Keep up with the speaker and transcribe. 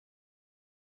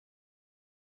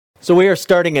So we are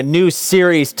starting a new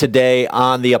series today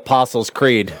on the Apostles'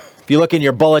 Creed. If you look in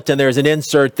your bulletin, there's an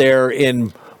insert there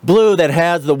in blue that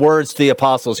has the words to the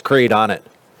Apostles' Creed on it.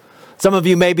 Some of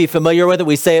you may be familiar with it.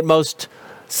 We say it most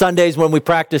Sundays when we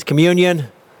practice communion.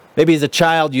 Maybe as a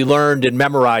child you learned and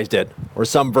memorized it, or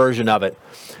some version of it.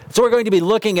 So we're going to be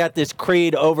looking at this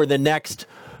creed over the next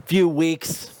few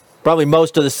weeks, probably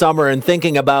most of the summer, and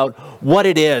thinking about what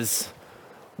it is,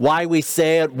 why we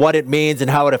say it, what it means, and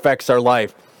how it affects our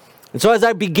life. And so as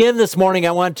I begin this morning,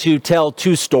 I want to tell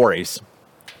two stories.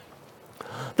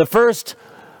 The first,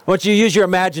 I want you to use your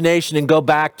imagination and go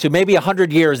back to maybe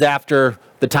 100 years after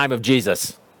the time of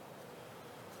Jesus.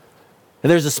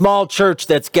 And there's a small church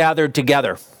that's gathered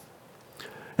together.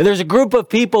 And there's a group of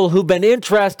people who've been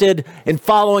interested in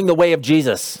following the way of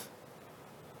Jesus.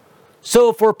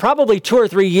 So for probably 2 or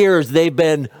 3 years, they've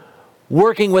been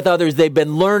working with others, they've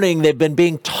been learning, they've been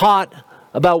being taught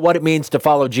about what it means to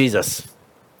follow Jesus.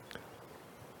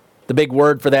 The big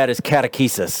word for that is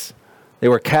catechesis. They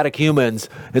were catechumens.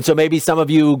 And so maybe some of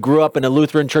you grew up in a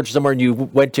Lutheran church somewhere and you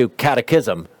went to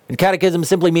catechism. And catechism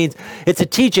simply means it's a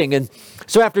teaching. And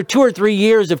so after 2 or 3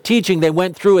 years of teaching, they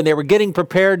went through and they were getting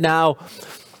prepared now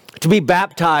to be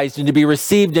baptized and to be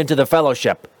received into the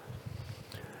fellowship.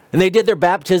 And they did their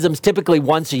baptisms typically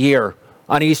once a year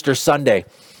on Easter Sunday.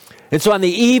 And so on the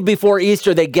eve before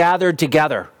Easter, they gathered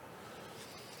together.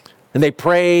 And they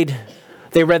prayed.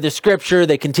 They read the scripture,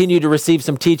 they continued to receive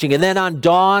some teaching. And then on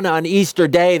dawn, on Easter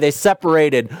Day, they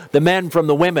separated the men from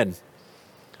the women.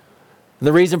 And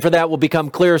the reason for that will become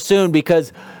clear soon,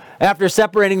 because after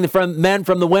separating the men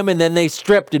from the women, then they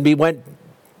stripped and went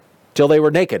till they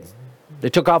were naked. They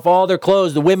took off all their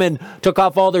clothes. The women took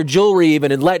off all their jewelry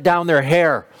even and let down their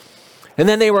hair. And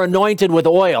then they were anointed with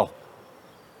oil.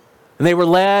 And they were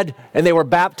led and they were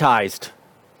baptized.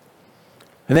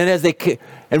 And then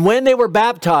when they were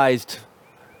baptized,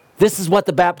 this is what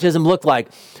the baptism looked like.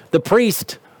 The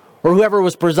priest, or whoever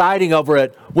was presiding over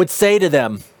it, would say to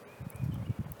them,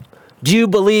 "Do you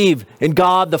believe in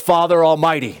God the Father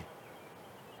Almighty?"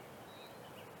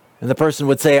 And the person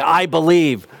would say, "I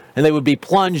believe," and they would be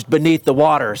plunged beneath the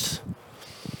waters.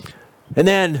 And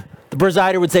then the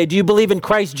presider would say, "Do you believe in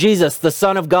Christ Jesus, the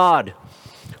Son of God,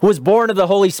 who was born of the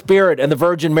Holy Spirit and the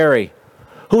Virgin Mary,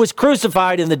 who was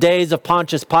crucified in the days of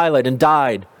Pontius Pilate and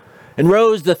died, and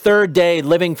rose the third day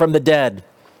living from the dead,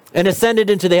 and ascended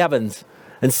into the heavens,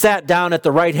 and sat down at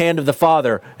the right hand of the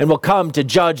Father, and will come to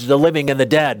judge the living and the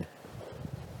dead?"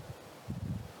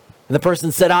 And the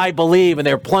person said, "I believe," and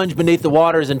they were plunged beneath the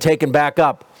waters and taken back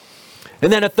up.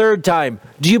 And then a third time,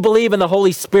 "Do you believe in the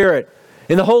Holy Spirit,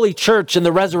 in the Holy Church, and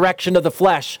the resurrection of the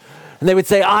flesh?" And they would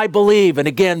say, "I believe," and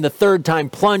again the third time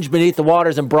plunged beneath the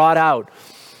waters and brought out.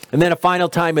 And then a final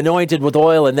time anointed with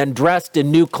oil, and then dressed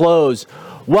in new clothes,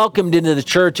 welcomed into the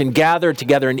church and gathered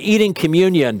together and eating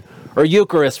communion or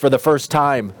Eucharist for the first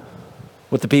time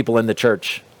with the people in the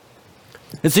church.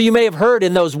 And so you may have heard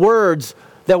in those words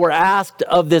that were asked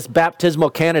of this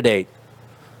baptismal candidate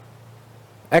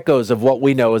echoes of what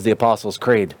we know as the Apostles'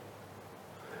 Creed.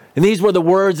 And these were the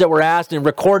words that were asked and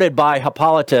recorded by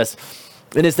Hippolytus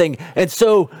in his thing. And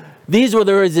so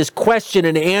there is this question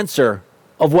and answer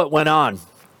of what went on.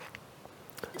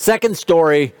 Second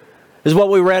story is what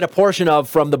we read a portion of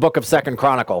from the book of 2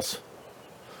 Chronicles.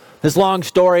 This long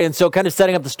story, and so kind of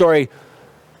setting up the story,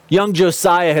 young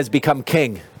Josiah has become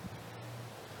king.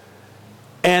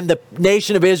 And the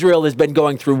nation of Israel has been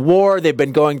going through war. They've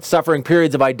been suffering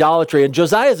periods of idolatry. And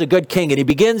Josiah is a good king, and he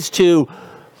begins to,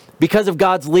 because of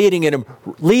God's leading in him,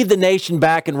 lead the nation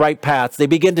back in right paths. They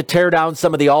begin to tear down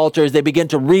some of the altars. They begin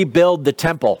to rebuild the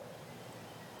temple.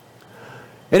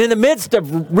 And in the midst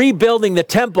of rebuilding the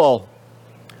temple,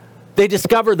 they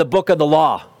discover the book of the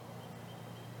law.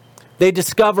 They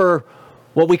discover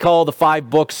what we call the 5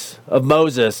 books of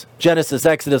Moses: Genesis,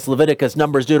 Exodus, Leviticus,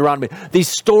 Numbers, Deuteronomy. These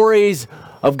stories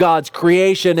of God's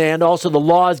creation and also the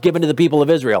laws given to the people of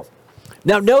Israel.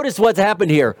 Now notice what's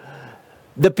happened here.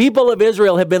 The people of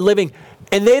Israel have been living,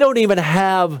 and they don't even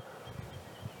have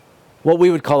what we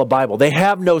would call a Bible. They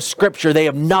have no scripture. They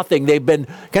have nothing. They've been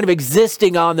kind of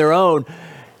existing on their own.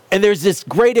 And there's this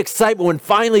great excitement when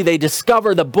finally they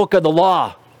discover the book of the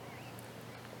law.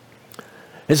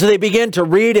 And so they begin to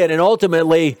read it, and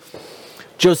ultimately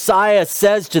Josiah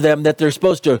says to them that they're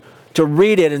supposed to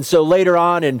read it. And so later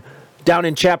on, and down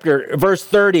in verse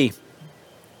 30,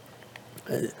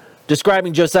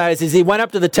 describing Josiah, says, "He went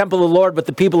up to the temple of the Lord with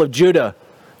the people of Judah,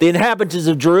 the inhabitants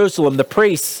of Jerusalem, the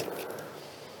priests,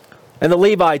 and the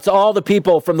Levites, all the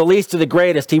people from the least to the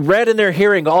greatest. He read in their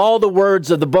hearing all the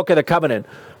words of the book of the covenant,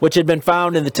 which had been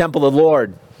found in the temple of the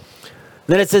Lord.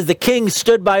 Then it says, the king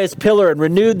stood by his pillar and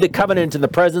renewed the covenant in the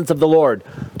presence of the Lord,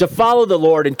 to follow the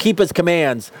Lord and keep his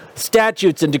commands,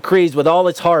 statutes, and decrees with all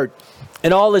his heart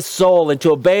and all his soul, and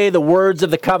to obey the words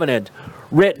of the covenant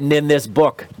written in this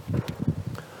book.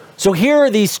 So here are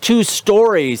these two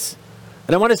stories,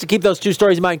 and I want us to keep those two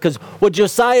stories in mind, because what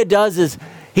Josiah does is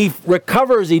he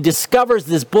discovers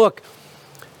this book,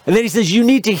 and then he says, you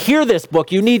need to hear this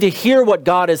book. You need to hear what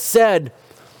God has said.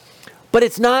 But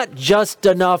it's not just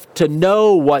enough to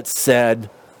know what's said.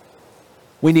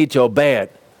 We need to obey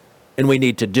it, and we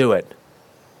need to do it.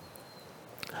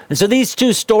 And so these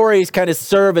two stories kind of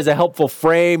serve as a helpful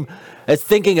frame as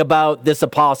thinking about this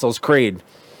Apostles' Creed.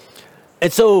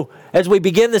 And so as we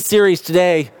begin the series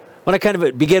today, I want to kind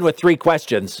of begin with three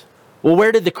questions. Well,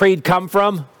 where did the creed come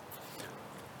from?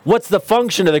 What's the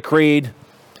function of the creed?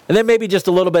 And then maybe just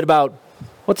a little bit about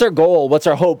what's our goal? What's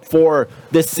our hope for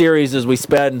this series as we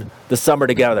spend the summer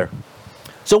together?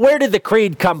 So where did the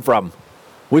creed come from?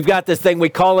 We've got this thing, we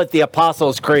call it the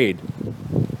Apostles' Creed.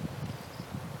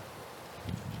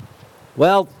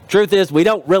 Well, truth is, we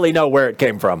don't really know where it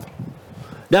came from.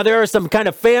 Now, there are some kind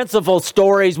of fanciful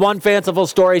stories. One fanciful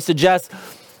story suggests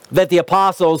that the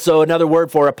apostles, so another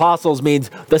word for apostles means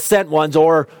the sent ones,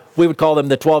 or we would call them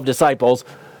the 12 disciples,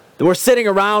 they were sitting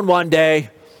around one day,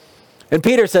 and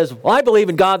Peter says, well, I believe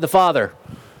in God the Father,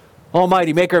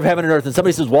 Almighty, maker of heaven and earth. And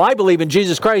somebody says, well, I believe in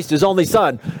Jesus Christ, his only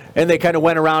Son. And they kind of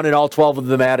went around and all 12 of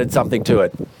them added something to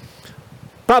it.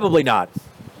 Probably not.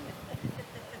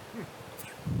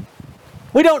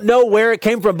 We don't know where it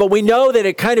came from, but we know that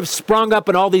it kind of sprung up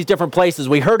in all these different places.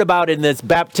 We heard about it in this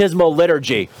baptismal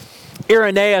liturgy.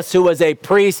 Irenaeus, who was a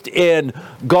priest in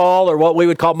Gaul, or what we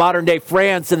would call modern-day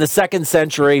France in the 2nd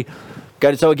century,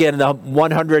 so again, in the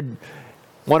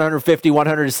 150,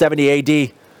 170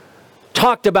 AD,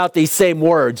 talked about these same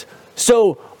words.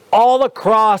 So all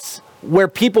across where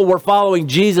people were following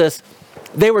Jesus,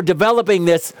 they were developing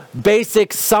this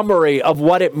basic summary of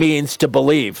what it means to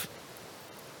believe.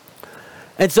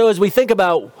 And so as we think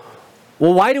about,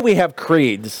 well, why do we have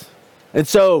creeds? And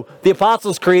so the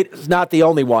Apostles' Creed is not the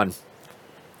only one.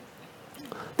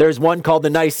 There's one called the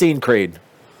Nicene Creed.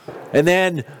 And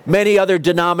then many other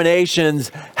denominations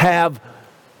have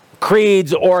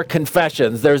creeds or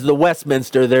confessions. There's the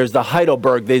Westminster, there's the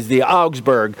Heidelberg, there's the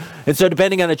Augsburg. And so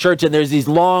depending on the church, and there's these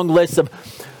long lists of,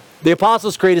 the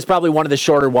Apostles' Creed is probably one of the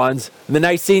shorter ones. And the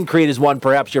Nicene Creed is one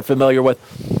perhaps you're familiar with.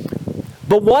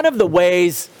 But one of the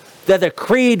ways that the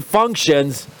creed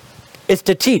functions is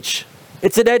to teach.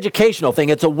 It's an educational thing.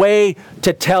 It's a way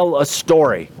to tell a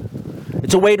story.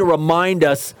 It's a way to remind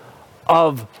us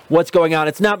of what's going on.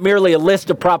 It's not merely a list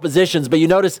of propositions, but you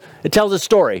notice it tells a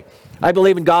story. I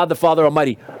believe in God the Father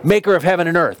Almighty, maker of heaven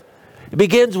and earth. It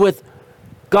begins with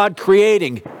God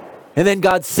creating, and then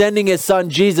God sending his son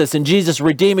Jesus, and Jesus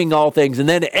redeeming all things, and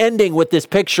then ending with this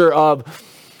picture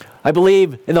of, I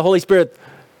believe in the Holy Spirit,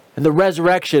 and the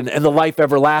resurrection, and the life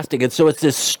everlasting. And so it's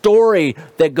this story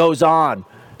that goes on.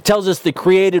 It tells us the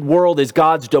created world is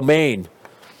God's domain.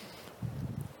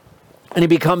 And he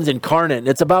becomes incarnate. And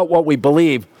it's about what we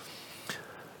believe.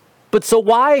 But so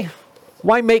why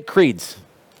make creeds?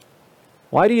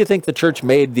 Why do you think the church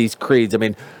made these creeds? I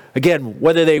mean, again,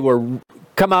 whether they were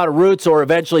come out of roots or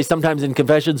eventually sometimes in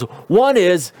confessions. One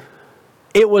is,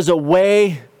 it was a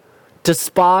way to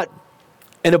spot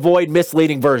and avoid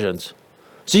misleading versions.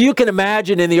 So you can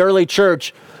imagine in the early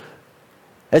church,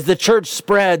 as the church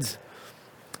spreads,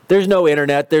 there's no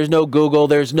internet, there's no Google,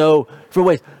 there's no different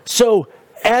ways. So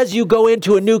as you go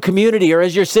into a new community, or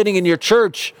as you're sitting in your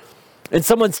church and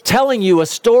someone's telling you a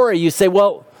story, you say,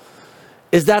 well,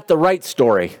 is that the right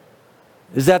story?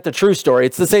 Is that the true story?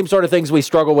 It's the same sort of things we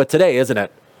struggle with today, isn't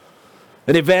it?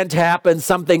 An event happens,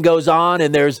 something goes on,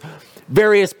 and there's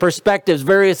various perspectives,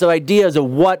 various ideas of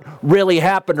what really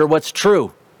happened or what's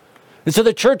true. And so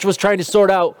the church was trying to sort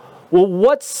out, well,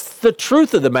 what's the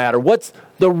truth of the matter? What's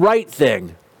the right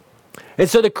thing? And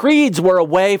so the creeds were a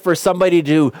way for somebody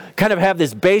to kind of have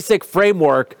this basic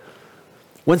framework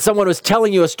when someone was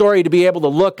telling you a story, to be able to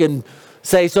look and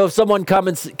say, so if someone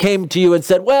came to you and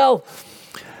said, well,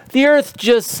 the earth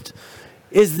just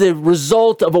is the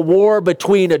result of a war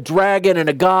between a dragon and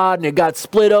a god, and it got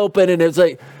split open, and it's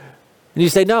like, and you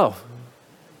say, no.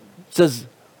 It says,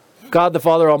 God the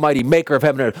Father Almighty, maker of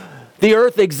heaven and earth. The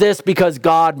earth exists because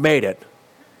God made it.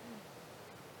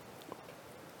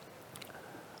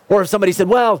 Or if somebody said,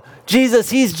 well, Jesus,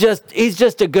 he's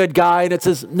just a good guy. And it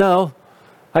says, no,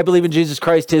 I believe in Jesus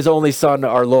Christ, his only Son,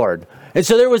 our Lord. And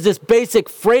so there was this basic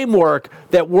framework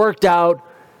that worked out.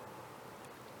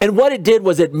 And what it did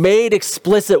was it made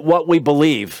explicit what we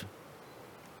believe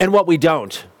and what we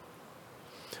don't.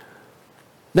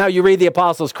 Now you read the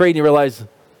Apostles' Creed and you realize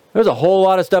there's a whole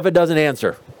lot of stuff it doesn't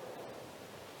answer.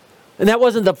 And that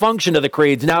wasn't the function of the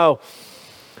creeds. Now,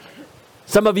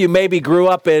 some of you maybe grew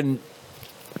up in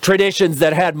traditions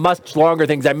that had much longer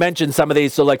things. I mentioned some of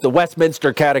these, so like the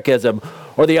Westminster Catechism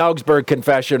or the Augsburg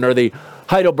Confession or the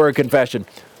Heidelberg Confession.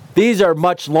 These are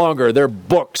much longer. They're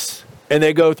books, and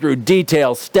they go through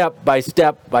detail, step by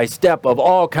step by step, of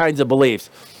all kinds of beliefs.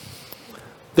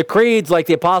 The creeds, like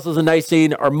the Apostles' and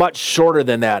Nicene, are much shorter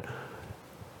than that.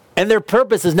 And their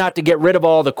purpose is not to get rid of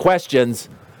all the questions,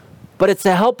 but it's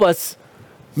to help us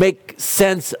make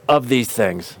sense of these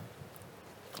things.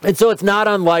 And so it's not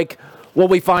unlike what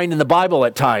we find in the Bible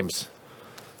at times.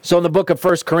 So in the book of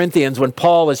 1 Corinthians, when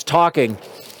Paul is talking,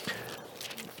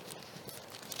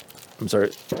 and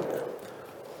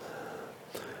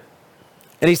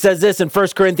he says this in 1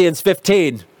 Corinthians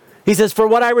 15. He says, "For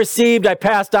what I received I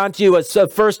passed on to you as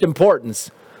of first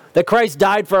importance, that Christ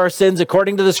died for our sins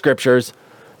according to the Scriptures,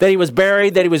 that he was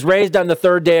buried, that he was raised on the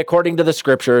third day according to the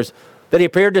Scriptures, that he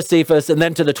appeared to Cephas and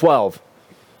then to the 12.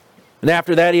 And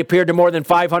after that, he appeared to more than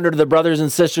 500 of the brothers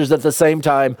and sisters at the same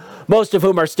time, most of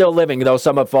whom are still living, though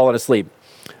some have fallen asleep.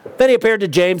 Then he appeared to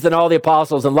James and all the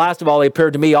apostles, and last of all, he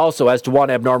appeared to me also as to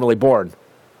one abnormally born."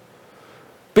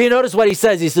 But you notice what he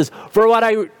says. He says, "For what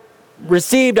I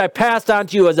received, I passed on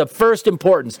to you as of first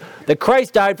importance, that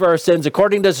Christ died for our sins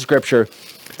according to the Scripture,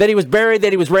 that he was buried,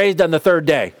 that he was raised on the third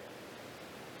day."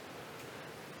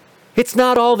 It's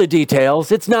not all the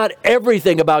details. It's not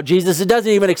everything about Jesus. It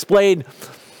doesn't even explain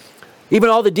even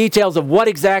all the details of what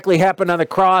exactly happened on the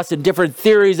cross and different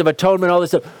theories of atonement, all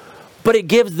this stuff. But it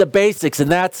gives the basics, and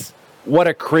that's what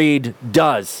a creed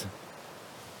does.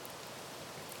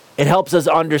 It helps us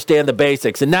understand the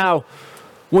basics. And now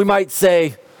we might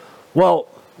say, well,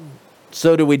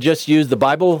 so do we just use the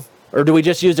Bible, or do we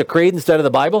just use a creed instead of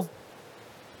the Bible?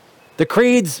 The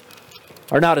creeds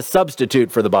are not a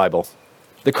substitute for the Bible.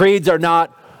 The creeds are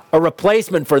not a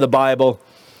replacement for the Bible,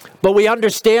 but we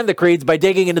understand the creeds by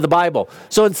digging into the Bible.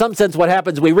 So in some sense, what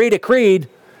happens, we read a creed,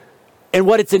 and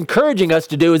what it's encouraging us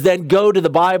to do is then go to the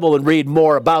Bible and read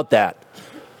more about that.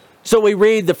 So we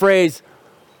read the phrase,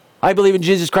 "I believe in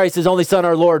Jesus Christ, his only Son,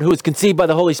 our Lord, who was conceived by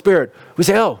the Holy Spirit." We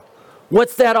say, oh,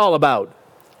 what's that all about?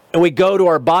 And we go to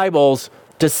our Bibles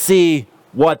to see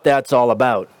what that's all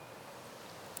about.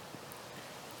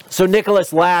 So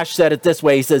Nicholas Lash said it this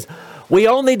way. He says, "We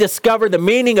only discover the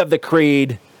meaning of the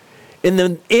creed in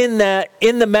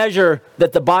the measure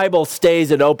that the Bible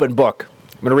stays an open book."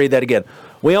 I'm going to read that again.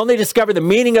 "We only discover the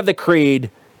meaning of the creed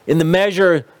in the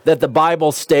measure that the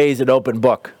Bible stays an open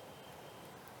book."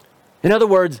 In other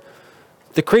words,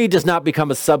 the creed does not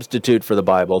become a substitute for the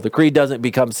Bible. The creed doesn't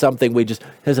become something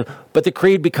but the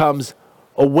creed becomes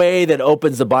a way that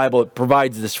opens the Bible. It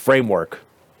provides this framework.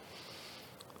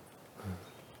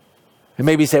 And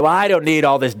maybe you say, well, I don't need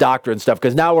all this doctrine stuff,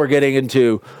 because now we're getting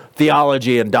into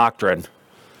theology and doctrine.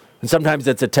 And sometimes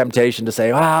it's a temptation to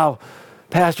say, wow,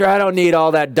 Pastor, I don't need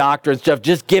all that doctrine stuff.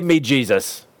 Just give me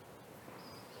Jesus.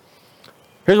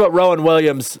 Here's what Rowan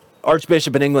Williams,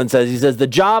 Archbishop in England, says. He says, "The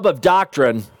job of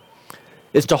doctrine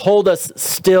is to hold us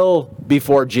still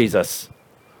before Jesus.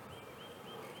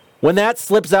 When that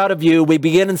slips out of view, we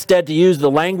begin instead to use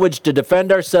the language to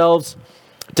defend ourselves,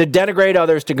 to denigrate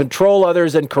others, to control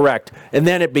others and correct, and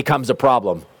then it becomes a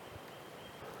problem."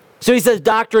 So he says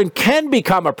doctrine can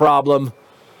become a problem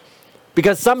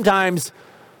because sometimes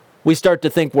we start to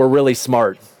think we're really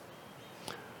smart.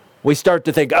 We start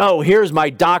to think, oh, here's my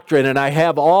doctrine, and I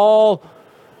have all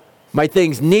my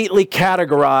things neatly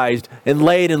categorized and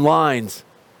laid in lines.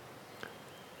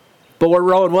 But what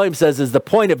Rowan Williams says is the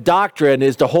point of doctrine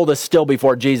is to hold us still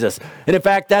before Jesus. And in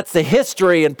fact, that's the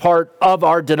history and part of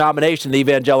our denomination, the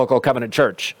Evangelical Covenant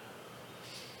Church.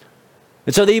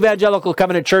 And so the Evangelical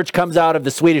Covenant Church comes out of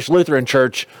the Swedish Lutheran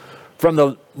Church from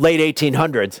the late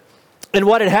 1800s. And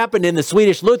what had happened in the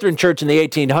Swedish Lutheran Church in the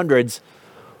 1800s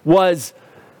was,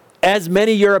 as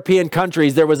many European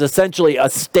countries, there was essentially a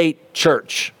state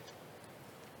church.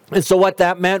 And so what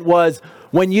that meant was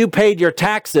when you paid your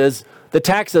taxes, the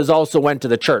taxes also went to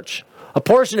the church. A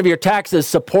portion of your taxes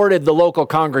supported the local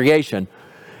congregation.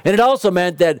 And it also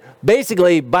meant that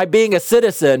basically by being a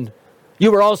citizen,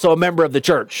 you were also a member of the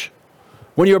church.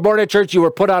 When you were born in a church, you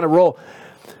were put on a roll.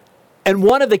 And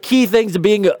one of the key things of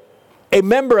being a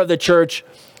member of the church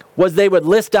was they would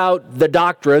list out the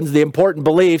doctrines, the important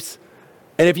beliefs.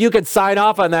 And if you could sign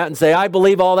off on that and say, I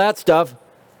believe all that stuff,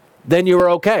 then you were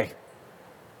okay.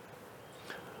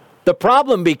 The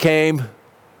problem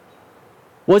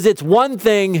was it's one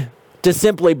thing to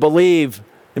simply believe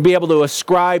and be able to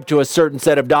ascribe to a certain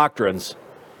set of doctrines.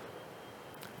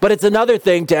 But it's another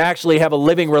thing to actually have a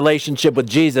living relationship with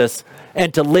Jesus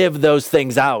and to live those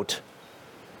things out.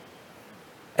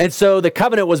 And so the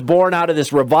covenant was born out of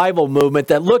this revival movement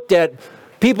that looked at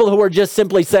people who were just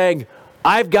simply saying,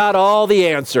 I've got all the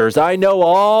answers. I know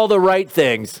all the right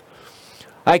things.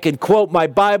 I can quote my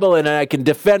Bible and I can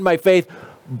defend my faith,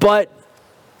 but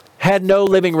had no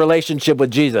living relationship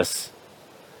with Jesus.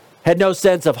 Had no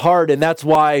sense of heart. And that's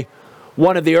why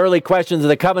one of the early questions of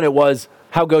the covenant was,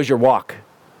 how goes your walk?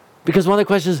 Because one of the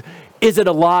questions is it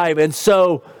alive? And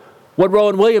so what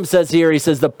Rowan Williams says here, he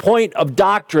says the point of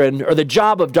doctrine, or the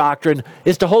job of doctrine,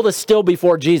 is to hold us still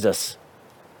before Jesus.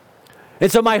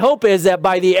 And so my hope is that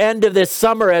by the end of this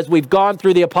summer, as we've gone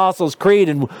through the Apostles' Creed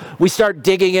and we start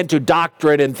digging into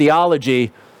doctrine and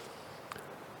theology,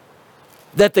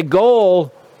 that the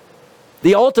goal,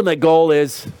 the ultimate goal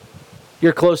is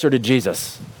you're closer to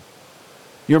Jesus.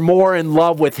 You're more in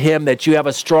love with him, that you have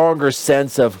a stronger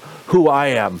sense of who I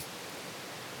am.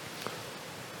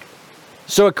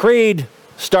 So a creed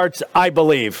starts, I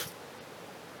believe.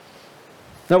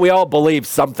 Now we all believe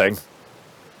something.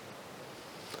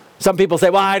 Some people say,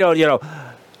 well, I don't,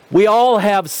 we all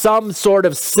have some sort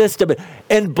of system.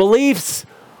 And beliefs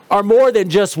are more than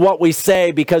just what we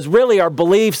say, because really our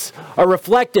beliefs are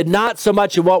reflected not so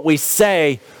much in what we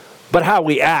say, but how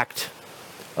we act.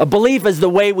 A belief is the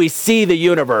way we see the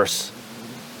universe.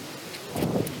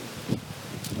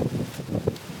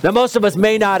 Now, most of us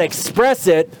may not express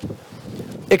it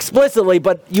explicitly,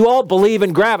 but you all believe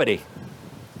in gravity,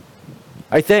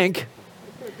 I think.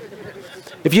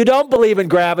 If you don't believe in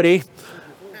gravity,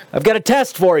 I've got a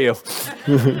test for you.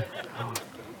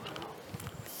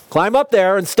 Climb up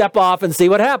there and step off and see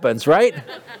what happens, right?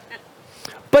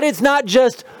 But it's not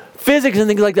just physics and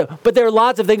things like that, but there are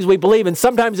lots of things we believe, and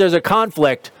sometimes there's a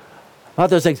conflict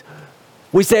about those things.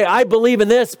 We say, I believe in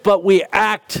this, but we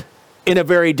act in a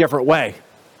very different way.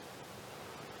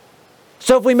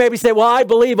 So if we maybe say, well, I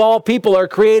believe all people are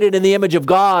created in the image of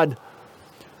God,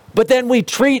 but then we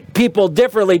treat people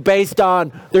differently based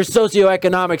on their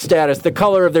socioeconomic status, the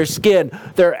color of their skin,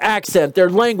 their accent, their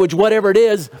language, whatever it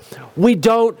is, we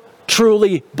don't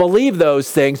truly believe those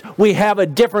things. We have a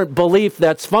different belief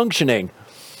that's functioning.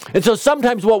 And so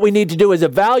sometimes what we need to do is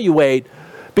evaluate,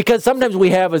 because sometimes we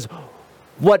have is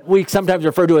what we sometimes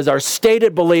refer to as our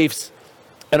stated beliefs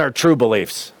and our true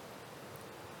beliefs.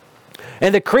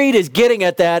 And the creed is getting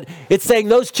at that. It's saying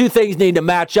those two things need to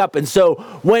match up. And so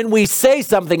when we say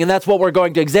something, and that's what we're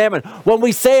going to examine, when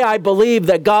we say, I believe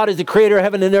that God is the creator of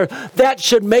heaven and earth, that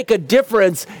should make a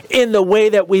difference in the way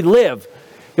that we live.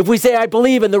 If we say, I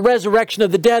believe in the resurrection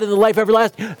of the dead and the life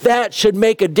everlasting, that should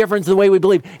make a difference in the way we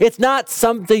believe. It's not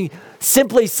simply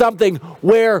something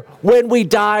where when we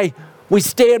die, we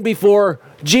stand before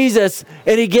Jesus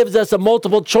and he gives us a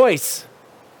multiple choice.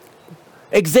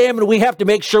 Examine, we have to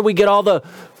make sure we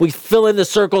fill in the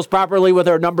circles properly with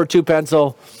our number 2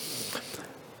 pencil,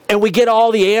 and we get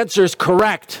all the answers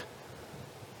correct.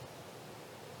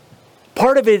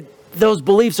 Part of it, those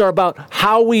beliefs are about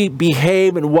how we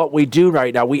behave and what we do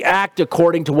right now. We act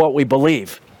according to what we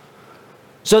believe.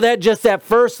 So that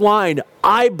first line,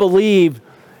 I believe,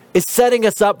 is setting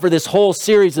us up for this whole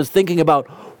series of thinking about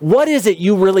what is it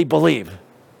you really believe?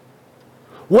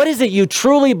 What is it you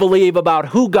truly believe about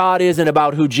who God is and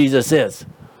about who Jesus is?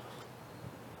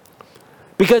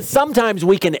 Because sometimes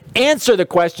we can answer the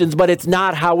questions, but it's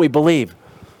not how we believe.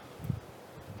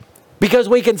 Because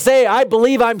we can say, I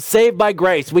believe I'm saved by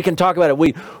grace. We can talk about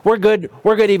it. We're good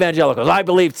evangelicals. I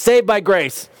believe saved by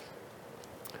grace.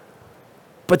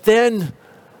 But then,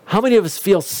 how many of us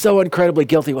feel so incredibly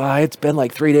guilty? Well, it's been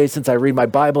like 3 days since I read my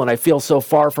Bible and I feel so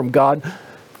far from God.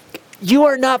 You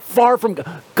are not far from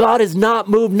God. God has not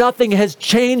moved. Nothing has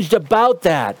changed about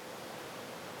that.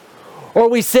 Or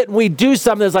we sit and we do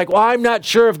something that's like, well, I'm not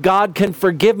sure if God can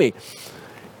forgive me.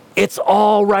 It's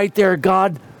all right there.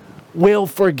 God will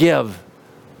forgive.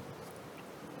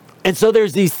 And so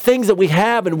there's these things that we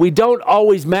have and we don't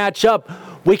always match up.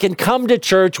 We can come to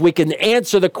church. We can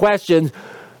answer the questions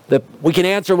that we can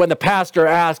answer when the pastor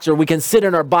asks, or we can sit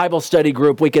in our Bible study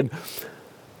group. We can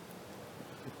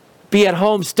be at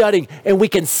home studying, and we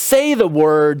can say the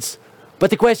words, but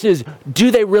the question is,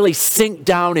 do they really sink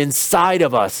down inside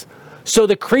of us? So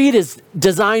the creed is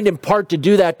designed in part to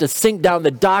do that, to sink down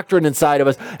the doctrine inside of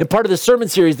us. And part of the sermon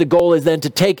series, the goal is then to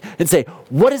take and say,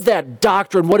 what does that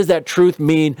doctrine, what does that truth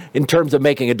mean in terms of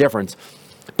making a difference?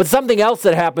 But something else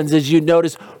that happens is, you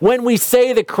notice, when we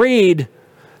say the creed,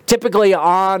 typically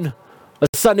on a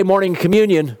Sunday morning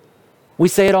communion, we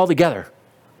say it all together.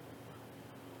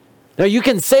 Now, you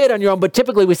can say it on your own, but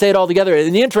typically we say it all together.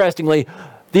 And interestingly,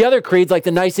 the other creeds, like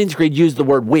the Nicene Creed, use the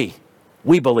word we.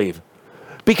 We believe.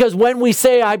 Because when we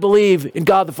say, I believe in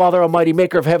God the Father Almighty,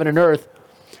 maker of heaven and earth,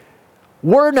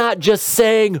 we're not just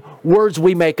saying words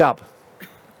we make up.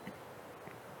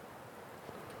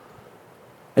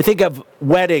 I think of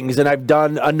weddings, and I've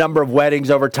done a number of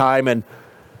weddings over time, and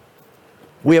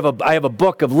I have a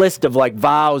book of list of like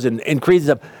vows and creeds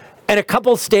and stuff. And a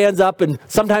couple stands up, and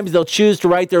sometimes they'll choose to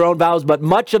write their own vows, but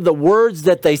much of the words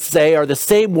that they say are the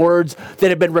same words that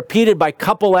have been repeated by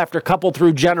couple after couple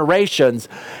through generations.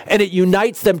 And it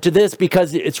unites them to this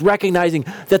because it's recognizing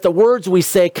that the words we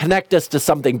say connect us to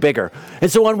something bigger. And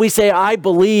so when we say, I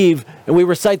believe, and we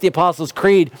recite the Apostles'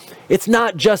 Creed, it's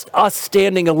not just us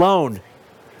standing alone.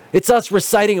 It's us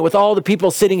reciting it with all the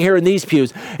people sitting here in these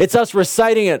pews. It's us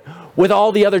reciting it with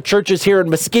all the other churches here in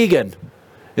Muskegon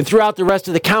and throughout the rest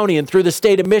of the county and through the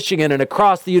state of Michigan and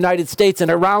across the United States and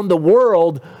around the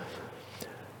world,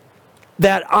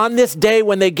 that on this day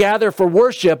when they gather for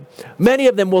worship, many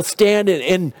of them will stand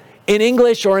in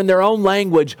English or in their own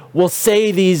language, will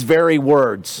say these very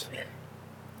words.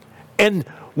 And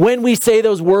when we say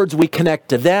those words, we connect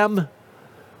to them.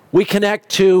 We connect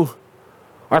to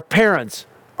our parents,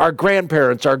 our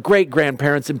grandparents, our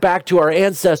great-grandparents, and back to our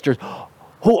ancestors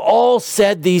who all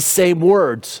said these same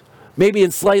words, maybe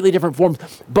in slightly different forms,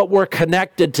 but we're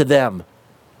connected to them.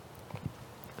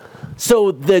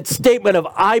 So the statement of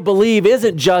I believe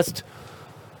isn't just,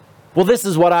 well, this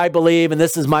is what I believe and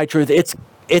this is my truth. It's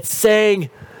saying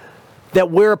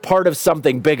that we're a part of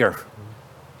something bigger.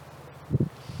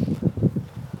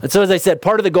 And so as I said,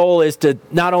 part of the goal is to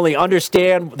not only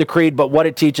understand the creed, but what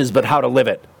it teaches, but how to live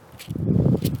it.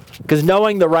 Because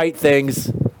knowing the right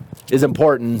things is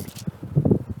important,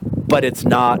 but it's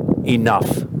not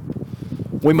enough.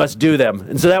 We must do them.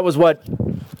 And so that was what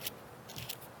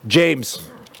James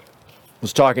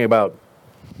was talking about.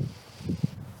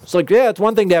 It's like, yeah, it's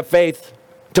one thing to have faith,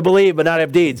 to believe, but not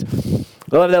have deeds.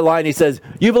 I love that line. He says,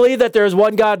 you believe that there is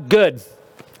one God? Good.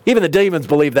 Even the demons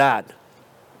believe that.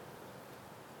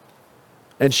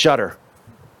 And shudder.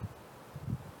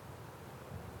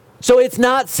 So it's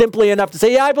not simply enough to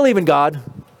say, yeah, I believe in God.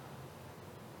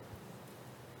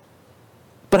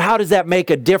 But how does that make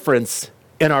a difference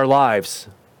in our lives?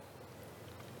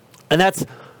 And that's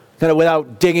kind of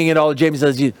without digging in all. James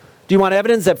says, do you want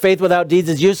evidence that faith without deeds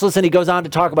is useless? And he goes on to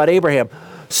talk about Abraham.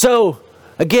 So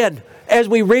again, as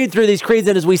we read through these creeds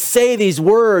and as we say these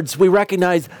words, we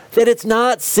recognize that it's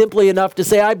not simply enough to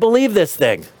say, I believe this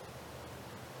thing.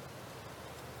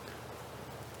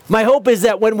 My hope is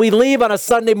that when we leave on a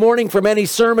Sunday morning from any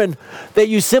sermon, that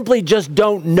you simply just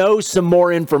don't know some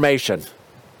more information.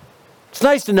 It's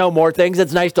nice to know more things.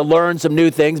 It's nice to learn some new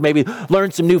things, maybe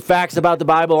learn some new facts about the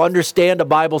Bible, understand a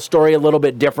Bible story a little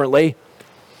bit differently.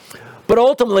 But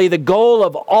ultimately, the goal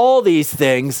of all these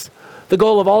things, the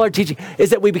goal of all our teaching, is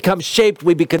that we become shaped,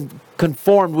 we become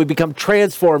conformed, we become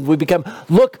transformed, we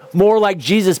look more like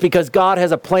Jesus because God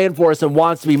has a plan for us and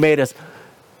wants to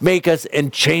make us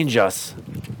and change us.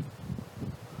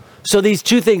 So these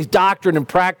two things, doctrine and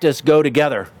practice, go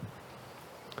together.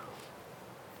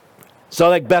 So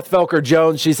like Beth Felker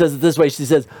Jones, she says it this way. She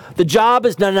says, the job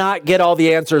is to not get all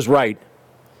the answers right.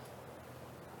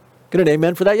 Get an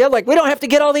amen for that? Yeah, like we don't have to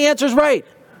get all the answers right.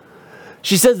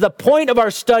 She says the point of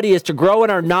our study is to grow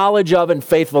in our knowledge of and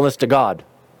faithfulness to God.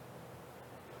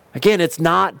 Again, it's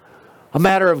not a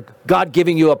matter of God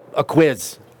giving you a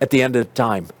quiz at the end of the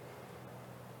time.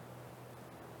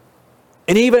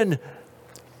 And even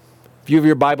if you have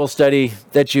your Bible study,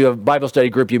 that you have Bible study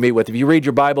group you meet with, if you read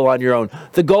your Bible on your own,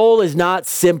 the goal is not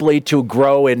simply to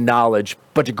grow in knowledge,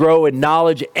 but to grow in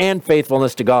knowledge and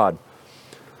faithfulness to God.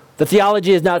 The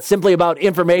theology is not simply about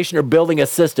information or building a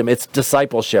system, it's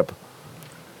discipleship.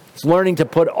 It's learning to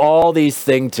put all these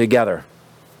things together.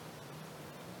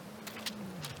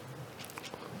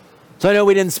 So I know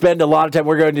we didn't spend a lot of time.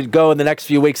 We're going to go in the next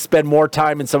few weeks, spend more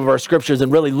time in some of our scriptures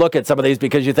and really look at some of these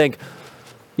because you think,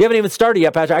 you haven't even started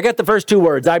yet, Pastor. I got the first two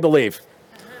words, I believe.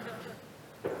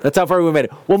 That's how far we made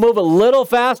it. We'll move a little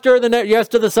faster than the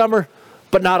rest of the summer,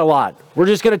 but not a lot. We're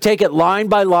just going to take it line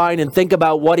by line and think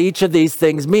about what each of these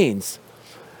things means.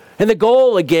 And the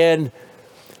goal, again,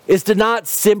 is to not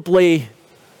simply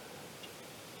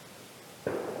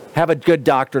have a good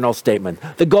doctrinal statement.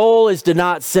 The goal is to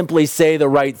not simply say the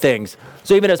right things.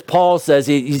 So even as Paul says,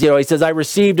 he says, I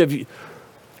received of you,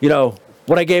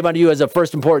 what I gave unto you as of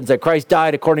first importance, that Christ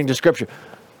died according to Scripture.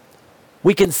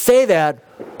 We can say that,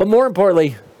 but more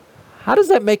importantly, how does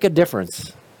that make a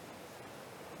difference?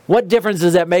 What difference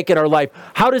does that make in our life?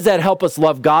 How does that help us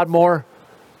love God more?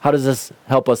 How does this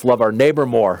help us love our neighbor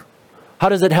more? How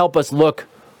does it help us look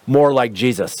more like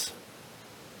Jesus?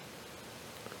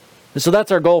 And so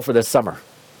that's our goal for this summer.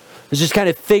 Let's just kind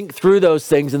of think through those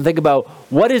things and think about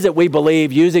what is it we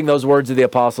believe using those words of the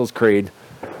Apostles' Creed.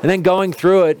 And then going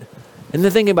through it and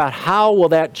then thinking about how will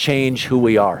that change who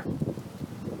we are?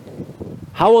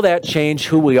 How will that change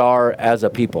who we are as a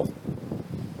people?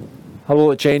 How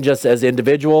will it change us as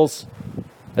individuals,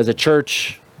 as a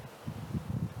church?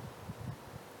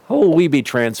 How will we be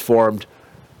transformed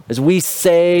as we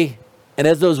say, and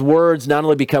as those words not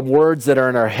only become words that are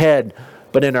in our head,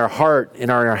 but in our heart, in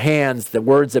our hands, the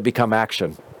words that become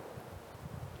action?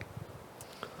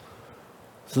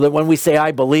 So that when we say,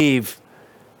 I believe,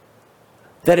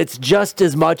 that it's just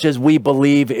as much as we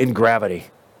believe in gravity.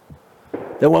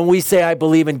 That when we say, I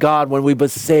believe in God, when we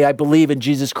say, I believe in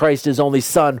Jesus Christ, his only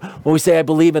Son, when we say, I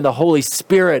believe in the Holy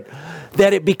Spirit,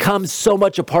 that it becomes so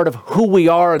much a part of who we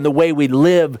are and the way we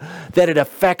live, that it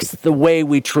affects the way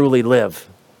we truly live.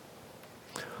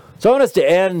 So I want us to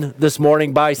end this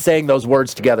morning by saying those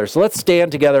words together. So let's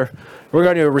stand together. We're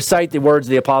going to recite the words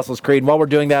of the Apostles' Creed. And while we're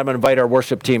doing that, I'm going to invite our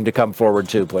worship team to come forward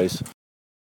too, please.